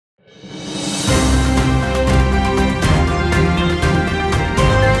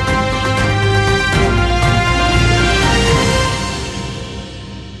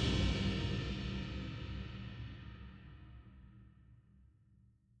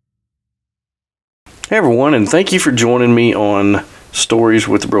Hey everyone, and thank you for joining me on Stories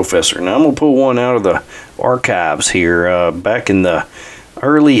with the Professor. Now I'm going to pull one out of the archives here back in the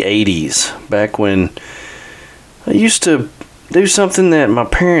early 80s, back when I used to do something that my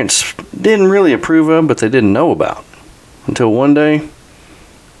parents didn't really approve of, but they didn't know about. Until one day,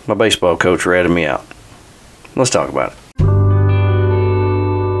 my baseball coach ratted me out. Let's talk about it.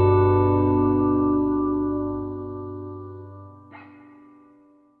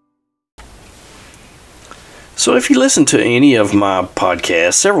 So if you listen to any of my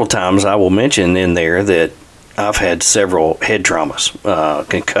podcasts, several times I will mention in there that I've had several head traumas,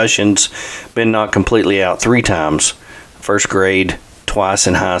 concussions, been knocked completely out 3 times. First grade, twice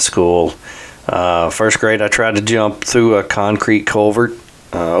in high school. First grade I tried to jump through a concrete culvert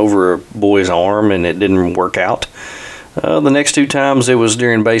over a boy's arm and it didn't work out. The next 2 times it was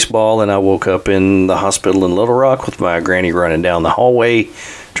during baseball and I woke up in the hospital in Little Rock with my granny running down the hallway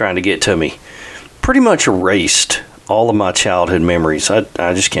trying to get to me. Pretty much erased all of my childhood memories. I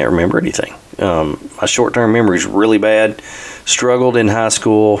just can't remember anything. My short-term memory is really bad. Struggled in high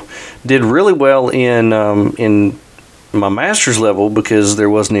school. Did really well in my master's level because there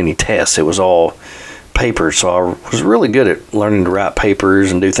wasn't any tests. It was all papers. So I was really good at learning to write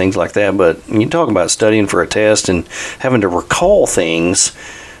papers and do things like that. But you talk about studying for a test and having to recall things,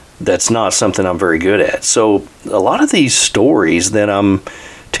 that's not something I'm very good at. So a lot of these stories that I'm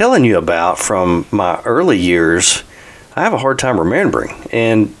telling you about from my early years, I have a hard time remembering,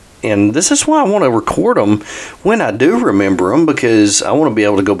 and this is why I want to record them when I do remember them, because I want to be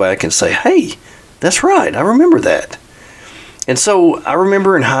able to go back and say, hey, that's right, I remember that. And so I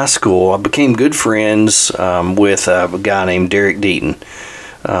remember in high school I became good friends with a guy named Derek Deaton.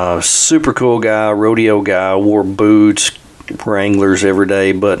 Super cool guy, rodeo guy, wore boots, Wranglers every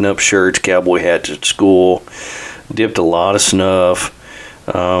day, button-up shirts, cowboy hats at school, dipped a lot of snuff.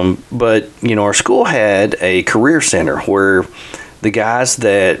 But, you know, our school had a career center where the guys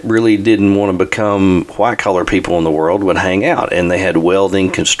that really didn't want to become white-collar people in the world would hang out. And they had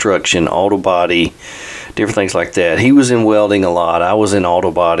welding, construction, auto body, different things like that. He was in welding a lot. I was in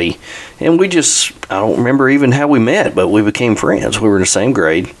auto body. And I don't remember even how we met, but we became friends. We were in the same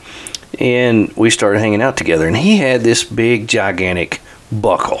grade. And we started hanging out together. And he had this big, gigantic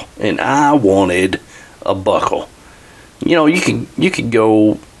buckle. And I wanted a buckle. You know, you could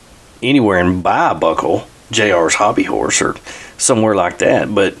go anywhere and buy a buckle, JR's Hobby Horse or somewhere like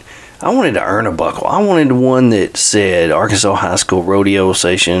that, but I wanted to earn a buckle. I wanted one that said Arkansas High School Rodeo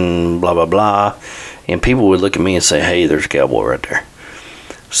Station, blah, blah, blah, and people would look at me and say, hey, there's a cowboy right there.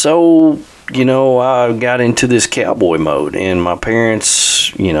 So, you know, I got into this cowboy mode, and my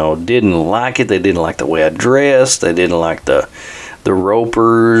parents, you know, didn't like it. They didn't like the way I dressed. They didn't like the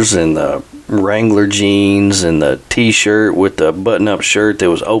ropers and the Wrangler jeans and the t-shirt with the button-up shirt that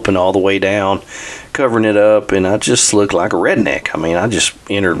was open all the way down, covering it up, and I just looked like a redneck. I mean, I just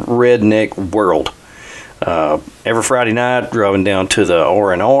entered redneck world. Every Friday night, driving down to the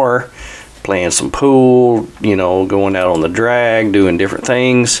R&R, playing some pool, you know, going out on the drag, doing different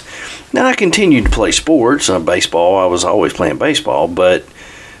things. Now, I continued to play sports. Baseball, I was always playing baseball, but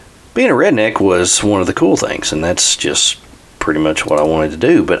being a redneck was one of the cool things, and that's just pretty much what I wanted to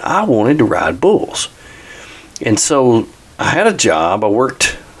do. But I wanted to ride bulls, and so I had a job. I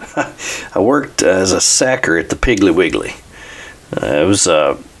worked as a sacker at the Piggly Wiggly. It was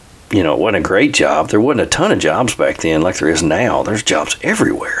you know, it wasn't a great job. There wasn't a ton of jobs back then like there is now. There's jobs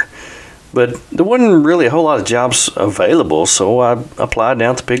everywhere, but there wasn't really a whole lot of jobs available. So I applied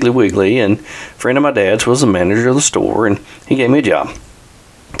down at the Piggly Wiggly, and a friend of my dad's was the manager of the store, and he gave me a job.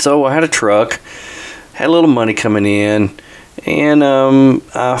 So I had a truck, had a little money coming in. And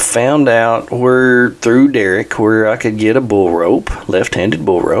I found out through Derek where I could get a bull rope, left-handed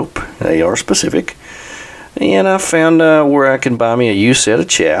bull rope. They are specific. And I found out where I could buy me a used set of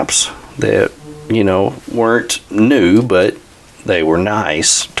chaps that, you know, weren't new, but they were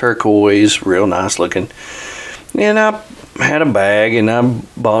nice, turquoise, real nice looking. And I had a bag, and I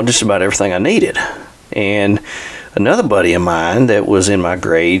bought just about everything I needed. And another buddy of mine that was in my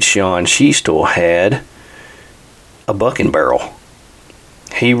grade, Sean Sheastel, had a bucking barrel.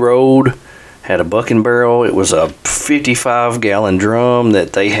 He had a bucking barrel. It was a 55-gallon drum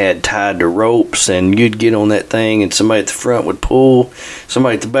that they had tied to ropes, and you'd get on that thing and somebody at the front would pull,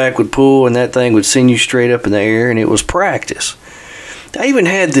 somebody at the back would pull, and that thing would send you straight up in the air, and it was practice. I even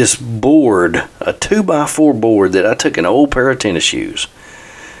had this board, a 2x4 board that I took an old pair of tennis shoes,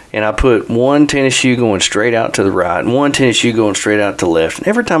 and I put one tennis shoe going straight out to the right and one tennis shoe going straight out to the left. And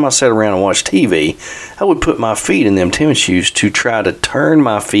every time I sat around and watched TV, I would put my feet in them tennis shoes to try to turn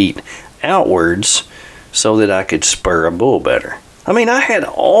my feet outwards so that I could spur a bull better. I mean, I had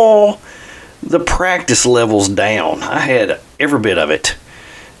all the practice level's down. I had every bit of it.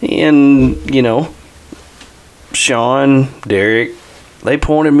 And, Sean, Derek, they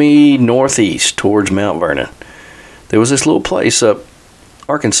pointed me northeast towards Mount Vernon. There was this little place up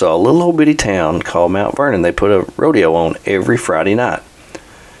Arkansas, a little old bitty town called Mount Vernon. They put a rodeo on every Friday night.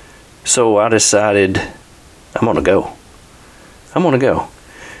 So I decided I'm going to go.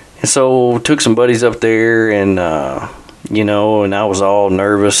 And so took some buddies up there and, and I was all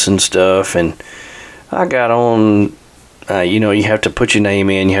nervous and stuff. And I got on, you have to put your name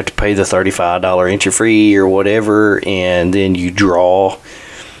in. You have to pay the $35 entry fee or whatever. And then you draw.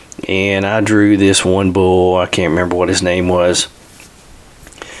 And I drew this one bull. I can't remember what his name was.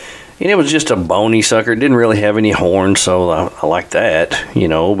 And it was just a bony sucker. It didn't really have any horns, so I like that,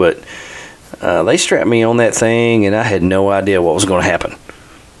 But they strapped me on that thing, and I had no idea what was going to happen.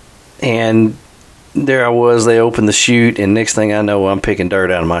 And there I was. They opened the chute, and next thing I know, I'm picking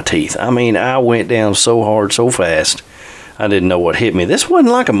dirt out of my teeth. I mean, I went down so hard, so fast, I didn't know what hit me. This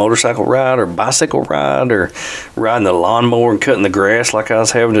wasn't like a motorcycle ride or bicycle ride or riding the lawnmower and cutting the grass like I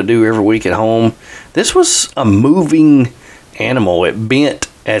was having to do every week at home. This was a moving animal. It bent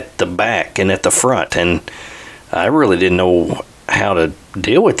at the back and at the front, and I really didn't know how to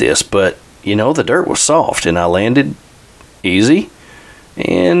deal with this, but the dirt was soft and I landed easy,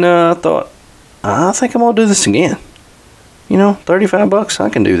 and I thought, I think I'm gonna do this again. $35, I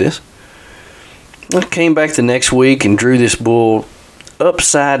can do this. I came back the next week and drew this bull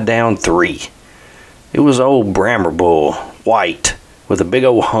upside down 3. It was an old Brammer bull, white, with a big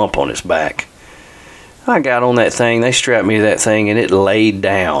old hump on its back. I got on that thing, they strapped me to that thing, and it laid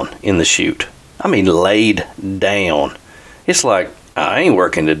down in the chute. I mean, laid down. It's like, I ain't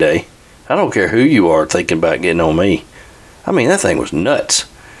working today. I don't care who you are thinking about getting on me. I mean, that thing was nuts.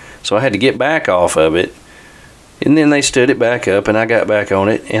 So I had to get back off of it, and then they stood it back up, and I got back on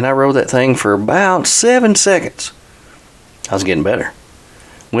it, and I rode that thing for about 7 seconds. I was getting better.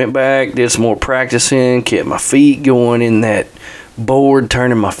 Went back, did some more practicing, kept my feet going in that board,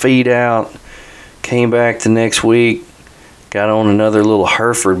 turning my feet out. Came back the next week, got on another little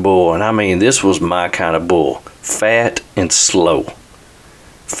Hereford bull, and I mean, this was my kind of bull. Fat and slow.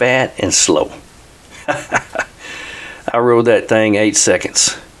 Fat and slow. I rode that thing 8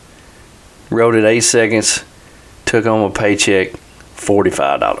 seconds. Rode it 8 seconds, took home a paycheck,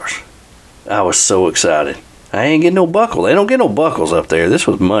 $45. I was so excited. I ain't getting no buckle. They don't get no buckles up there. This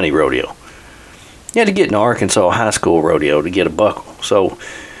was money rodeo. You had to get an Arkansas high school rodeo to get a buckle. So,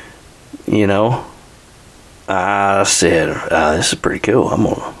 I said, this is pretty cool. I'm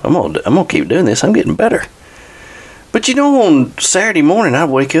gonna keep doing this. I'm getting better. But on Saturday morning, I'd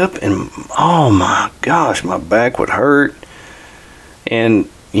wake up and, oh my gosh, my back would hurt. And,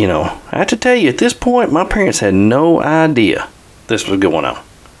 I have to tell you, at this point, my parents had no idea this was going on.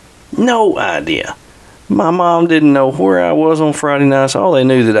 No idea. My mom didn't know where I was on Friday nights. All they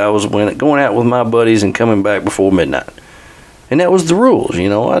knew that I was going out with my buddies and coming back before midnight. And that was the rules,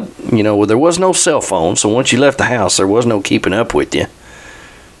 there was no cell phone, so once you left the house, there was no keeping up with you.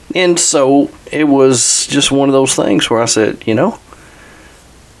 And so it was just one of those things where I said,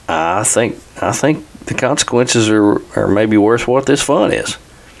 I think the consequences are maybe worth what this fun is.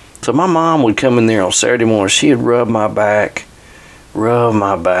 So my mom would come in there on Saturday morning. She'd rub my back.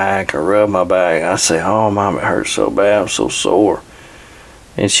 I'd say, oh, Mom, it hurts so bad. I'm so sore.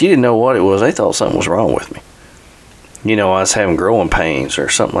 And she didn't know what it was. They thought something was wrong with me. I was having growing pains or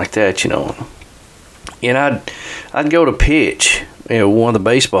something like that, And I'd go to pitch, one of the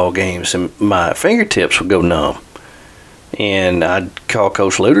baseball games, and my fingertips would go numb. And I'd call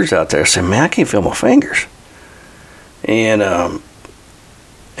Coach Luters out there and say, man, I can't feel my fingers. And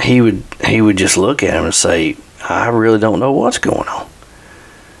he would just look at him and say, I really don't know what's going on.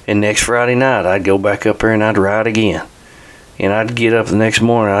 And next Friday night, I'd go back up there and I'd ride again. And I'd get up the next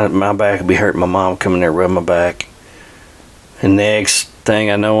morning, my back would be hurting. My mom would come in there and rub my back. And next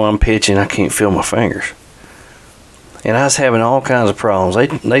thing I know, I'm pitching, I can't feel my fingers. And I was having all kinds of problems.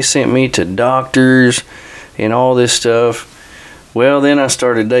 They sent me to doctors and all this stuff. Well, then I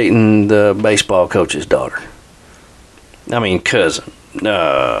started dating the baseball coach's daughter. I mean, cousin.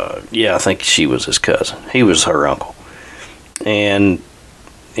 I think she was his cousin. He was her uncle. And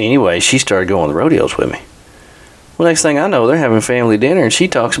anyway, she started going to the rodeos with me. Well, next thing I know, they're having family dinner, and she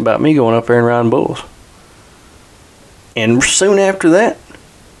talks about me going up there and riding bulls. And soon after that,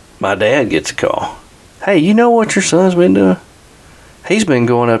 my dad gets a call. Hey, you know what your son's been doing? He's been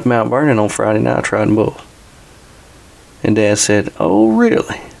going up Mount Vernon on Friday night riding bulls. And Dad said, oh,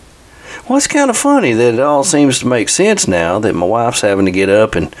 really? Well, it's kind of funny that it all seems to make sense now that my wife's having to get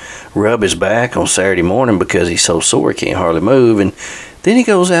up and rub his back on Saturday morning because he's so sore he can't hardly move. And then he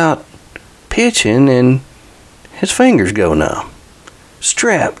goes out pitching and his fingers go numb.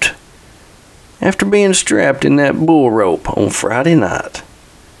 Strapped. After being strapped in that bull rope on Friday night.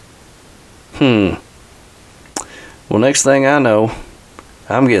 Well, next thing I know,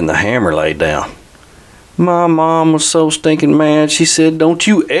 I'm getting the hammer laid down. My mom was so stinking mad. She said, don't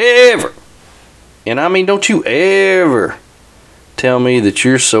you ever, and I mean don't you ever, tell me that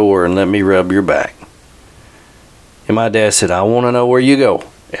you're sore and let me rub your back. And my dad said, I want to know where you go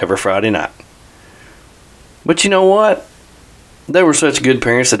every Friday night. But you know what? They were such good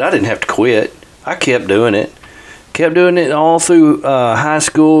parents that I didn't have to quit. I kept doing it. Kept doing it all through high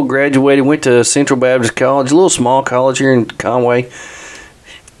school, graduated, went to Central Baptist College, a little small college here in Conway.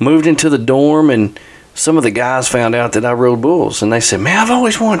 Moved into the dorm, and some of the guys found out that I rode bulls. And they said, man, I've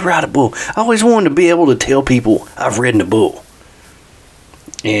always wanted to ride a bull. I always wanted to be able to tell people I've ridden a bull.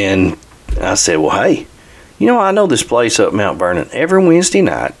 And I said, well, hey, you know, I know this place up Mount Vernon. Every Wednesday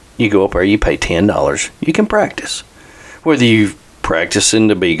night, you go up there, you pay $10. You can practice. Whether you practicing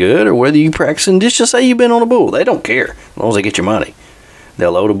to be good or whether you practicing just to say you've been on a bull. They don't care as long as they get your money.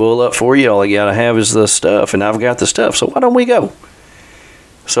 They'll load a bull up for you. All you got to have is the stuff, and I've got the stuff. So why don't we go?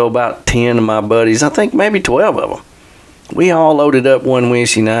 So about 10 of my buddies, I think maybe 12 of them, we all loaded up one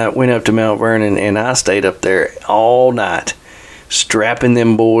Wednesday night, went up to Mount Vernon, and I stayed up there all night, strapping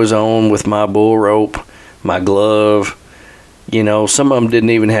them boys on with my bull rope, my glove. You know, some of them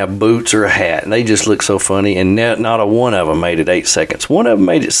didn't even have boots or a hat, and they just looked so funny, and not a one of them made it 8 seconds. One of them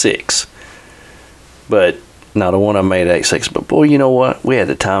made it 6, but not a one of them made it 8 seconds. But boy, you know what? We had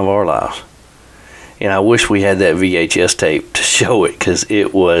the time of our lives. And I wish we had that VHS tape to show it, because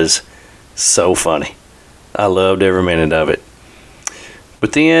it was so funny. I loved every minute of it.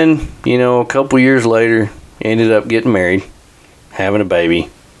 But then, you know, a couple years later, ended up getting married, having a baby,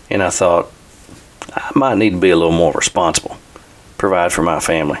 and I thought, I might need to be a little more responsible, provide for my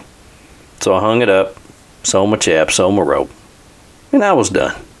family. So I hung it up, sold my chap, sold my rope, and I was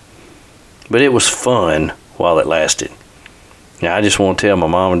done. But it was fun while it lasted. Now, I just want to tell my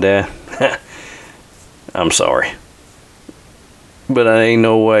mom and dad, I'm sorry. But I ain't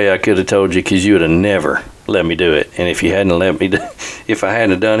no way I could have told you, because you would have never let me do it. And if you hadn't let me if I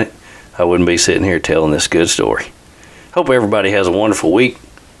hadn't have done it, I wouldn't be sitting here telling this good story. Hope everybody has a wonderful week.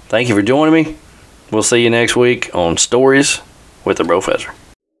 Thank you for joining me. We'll see you next week on Stories with the Professor.